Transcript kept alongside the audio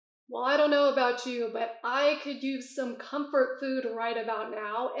Well, I don't know about you, but I could use some comfort food right about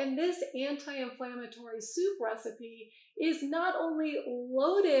now. And this anti-inflammatory soup recipe is not only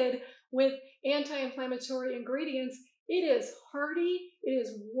loaded with anti-inflammatory ingredients, it is hearty, it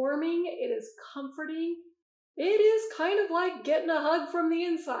is warming, it is comforting. It is kind of like getting a hug from the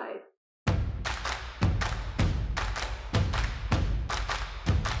inside.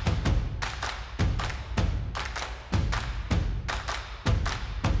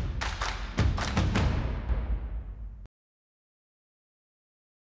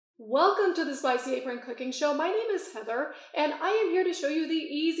 Welcome to the Spicy Apron Cooking Show. My name is Heather, and I am here to show you the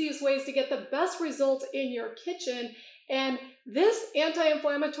easiest ways to get the best results in your kitchen. And this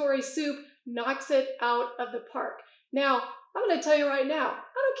anti-inflammatory soup knocks it out of the park. Now, I'm going to tell you right now,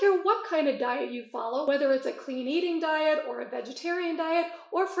 I don't care what kind of diet you follow, whether it's a clean eating diet or a vegetarian diet,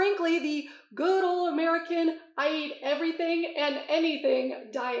 or frankly, the good old American, I eat everything and anything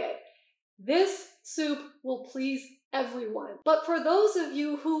diet. This soup will please everyone. But for those of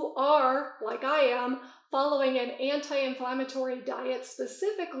you who are, like I am, following an anti-inflammatory diet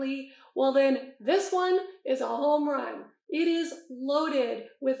specifically, well then this one is a home run. It is loaded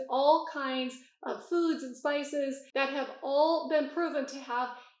with all kinds of foods and spices that have all been proven to have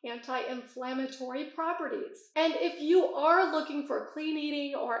anti-inflammatory properties. And if you are looking for clean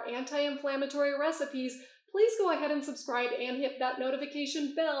eating or anti-inflammatory recipes, please go ahead and subscribe and hit that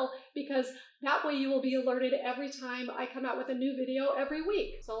notification bell, because that way you will be alerted every time I come out with a new video every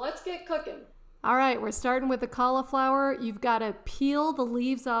week. So let's get cooking. All right, we're starting with the cauliflower. You've got to peel the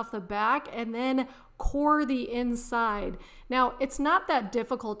leaves off the back and then core the inside. Now, it's not that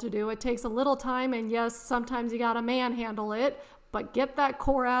difficult to do. It takes a little time, and yes, sometimes you got to manhandle it, but get that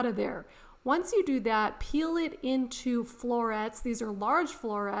core out of there. Once you do that, peel it into florets. These are large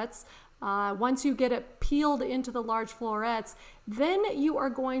florets. Once you get it peeled into the large florets, then you are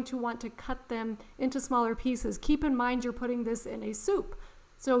going to want to cut them into smaller pieces. Keep in mind you're putting this in a soup,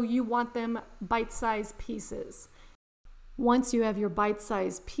 so you want them bite-sized pieces. Once you have your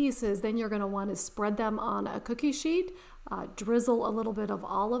bite-sized pieces, then you're going to want to spread them on a cookie sheet, drizzle a little bit of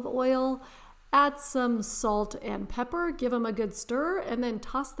olive oil, add some salt and pepper, give them a good stir, and then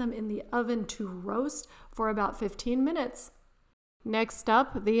toss them in the oven to roast for about 15 minutes. Next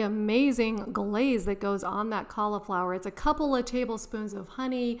up, the amazing glaze that goes on that cauliflower. It's a couple of tablespoons of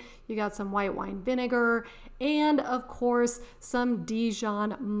honey, you got some white wine vinegar, and of course some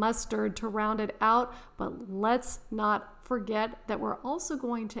Dijon mustard to round it out. But let's not forget that we're also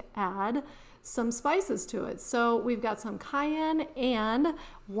going to add some spices to it. So we've got some cayenne and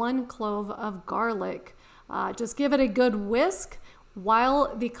 1 clove of garlic. Just give it a good whisk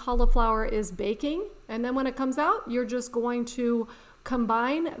while the cauliflower is baking, and then when it comes out, you're just going to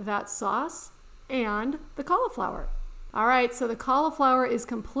combine that sauce and the cauliflower. All right, so the cauliflower is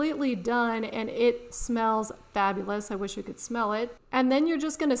completely done and it smells fabulous. I wish you could smell it. And then you're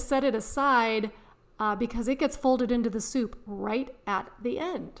just going to set it aside because it gets folded into the soup right at the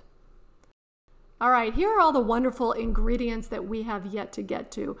end. All right, here are all the wonderful ingredients that we have yet to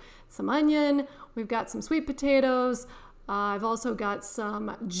get to. Some onion, we've got some sweet potatoes, I've also got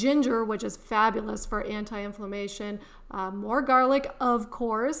some ginger, which is fabulous for anti-inflammation, more garlic, of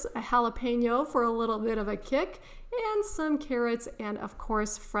course, a jalapeno for a little bit of a kick, and some carrots, and of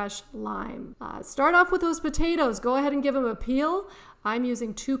course, fresh lime. Start off with those potatoes. Go ahead and give them a peel. I'm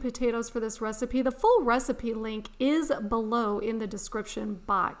using 2 potatoes for this recipe. The full recipe link is below in the description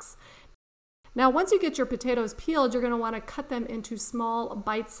box. Now, once you get your potatoes peeled, you're going to want to cut them into small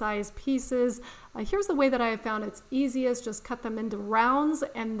bite-sized pieces. Here's the way that I have found it's easiest. Just cut them into rounds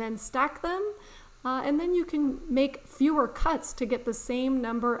and then stack them. And then you can make fewer cuts to get the same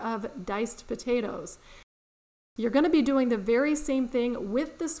number of diced potatoes. You're going to be doing the very same thing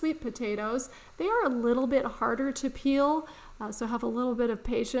with the sweet potatoes. They are a little bit harder to peel, so have a little bit of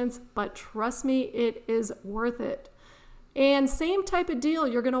patience, but trust me, it is worth it. And same type of deal,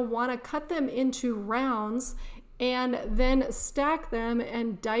 you're going to want to cut them into rounds and then stack them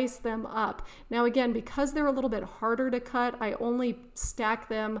and dice them up. Now again, because they're a little bit harder to cut, I only stack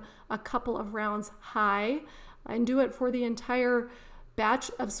them a couple of rounds high and do it for the entire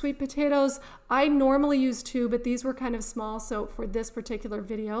batch of sweet potatoes. I normally use 2, but these were kind of small, so for this particular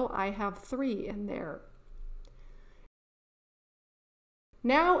video, I have 3 in there.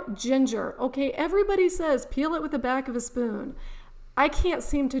 Now, ginger. Okay, everybody says peel it with the back of a spoon. I can't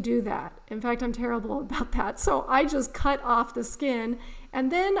seem to do that. In fact, I'm terrible about that. So I just cut off the skin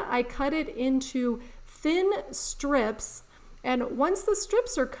and then I cut it into thin strips. And once the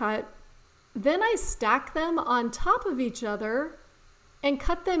strips are cut, then I stack them on top of each other and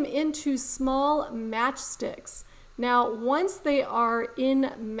cut them into small matchsticks. Now, once they are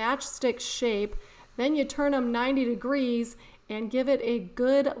in matchstick shape, then you turn them 90 degrees and give it a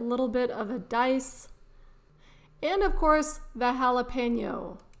good little bit of a dice. And of course, the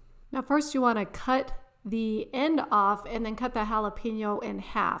jalapeno. Now, first you want to cut the end off and then cut the jalapeno in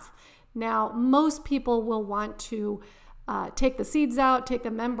half. Now, most people will want to take the seeds out, take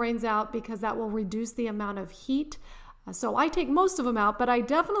the membranes out, because that will reduce the amount of heat. So I take most of them out, but I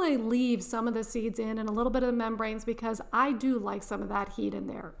definitely leave some of the seeds in and a little bit of the membranes because I do like some of that heat in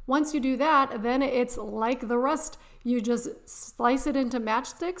there. Once you do that, then it's like the rest. You just slice it into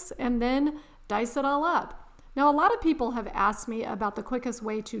matchsticks and then dice it all up. Now, a lot of people have asked me about the quickest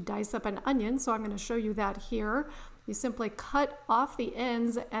way to dice up an onion, so I'm going to show you that here. You simply cut off the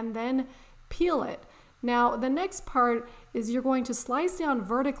ends and then peel it. Now, the next part is you're going to slice down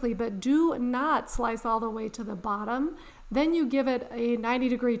vertically, but do not slice all the way to the bottom. Then you give it a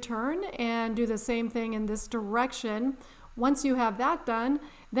 90-degree turn and do the same thing in this direction. Once you have that done,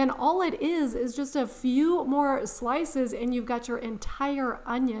 then all it is just a few more slices and you've got your entire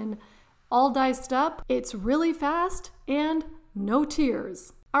onion all diced up. It's really fast and no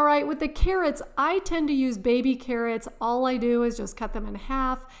tears. All right, with the carrots, I tend to use baby carrots. All I do is just cut them in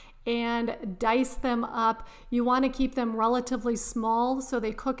half and dice them up. You want to keep them relatively small so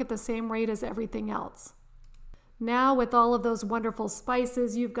they cook at the same rate as everything else. Now, with all of those wonderful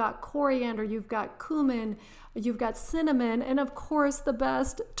spices, you've got coriander, you've got cumin, you've got cinnamon, and of course the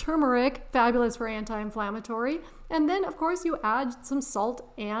best, turmeric, fabulous for anti-inflammatory. And then of course you add some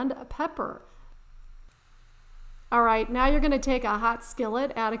salt and pepper. All right, now you're going to take a hot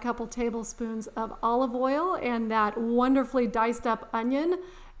skillet, add a couple tablespoons of olive oil and that wonderfully diced up onion,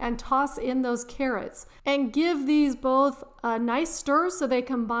 and toss in those carrots and give these both a nice stir so they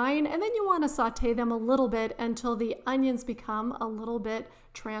combine, and then you want to saute them a little bit until the onions become a little bit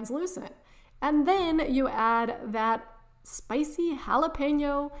translucent. And then you add that spicy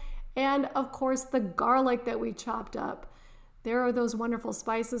jalapeno and of course the garlic that we chopped up. There are those wonderful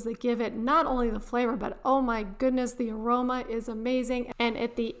spices that give it not only the flavor, but oh my goodness, the aroma is amazing. And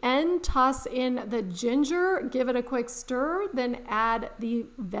at the end, toss in the ginger, give it a quick stir, then add the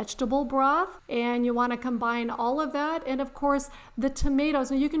vegetable broth. And you want to combine all of that. And of course, the tomatoes.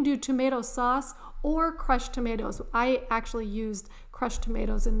 Now you can do tomato sauce or crushed tomatoes. I actually used crushed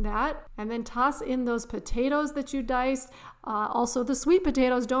tomatoes in that. And then toss in those potatoes that you diced. Also the sweet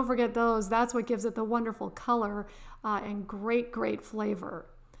potatoes, don't forget those. That's what gives it the wonderful color and great flavor.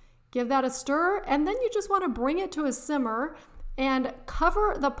 Give that a stir, and then you just want to bring it to a simmer and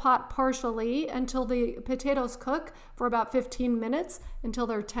cover the pot partially until the potatoes cook for about 15 minutes until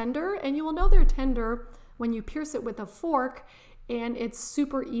they're tender. And you will know they're tender when you pierce it with a fork, and it's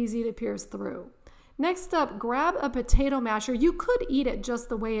super easy to pierce through. Next up, grab a potato masher. You could eat it just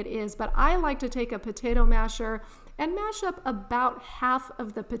the way it is, but I like to take a potato masher and mash up about half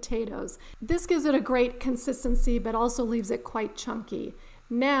of the potatoes. This gives it a great consistency, but also leaves it quite chunky.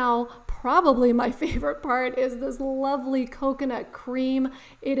 Now, probably my favorite part is this lovely coconut cream.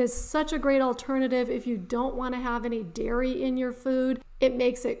 It is such a great alternative if you don't want to have any dairy in your food. It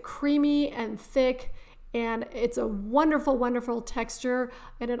makes it creamy and thick, and it's a wonderful texture,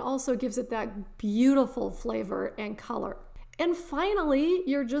 and it also gives it that beautiful flavor and color. And finally,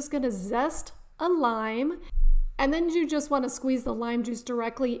 you're just going to zest a lime, and then you just want to squeeze the lime juice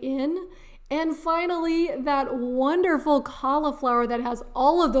directly in. And finally, that wonderful cauliflower that has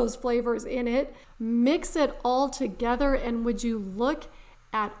all of those flavors in it. Mix it all together, and would you look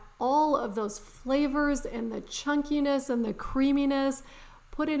at all of those flavors and the chunkiness and the creaminess.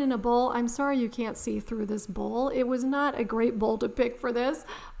 Put it in a bowl. I'm sorry you can't see through this bowl. It was not a great bowl to pick for this,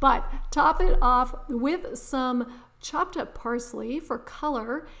 but top it off with some chopped up parsley for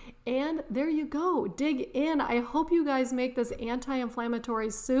color, and there you go. Dig in. I hope you guys make this anti-inflammatory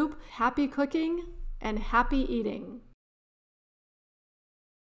soup. Happy cooking and happy eating.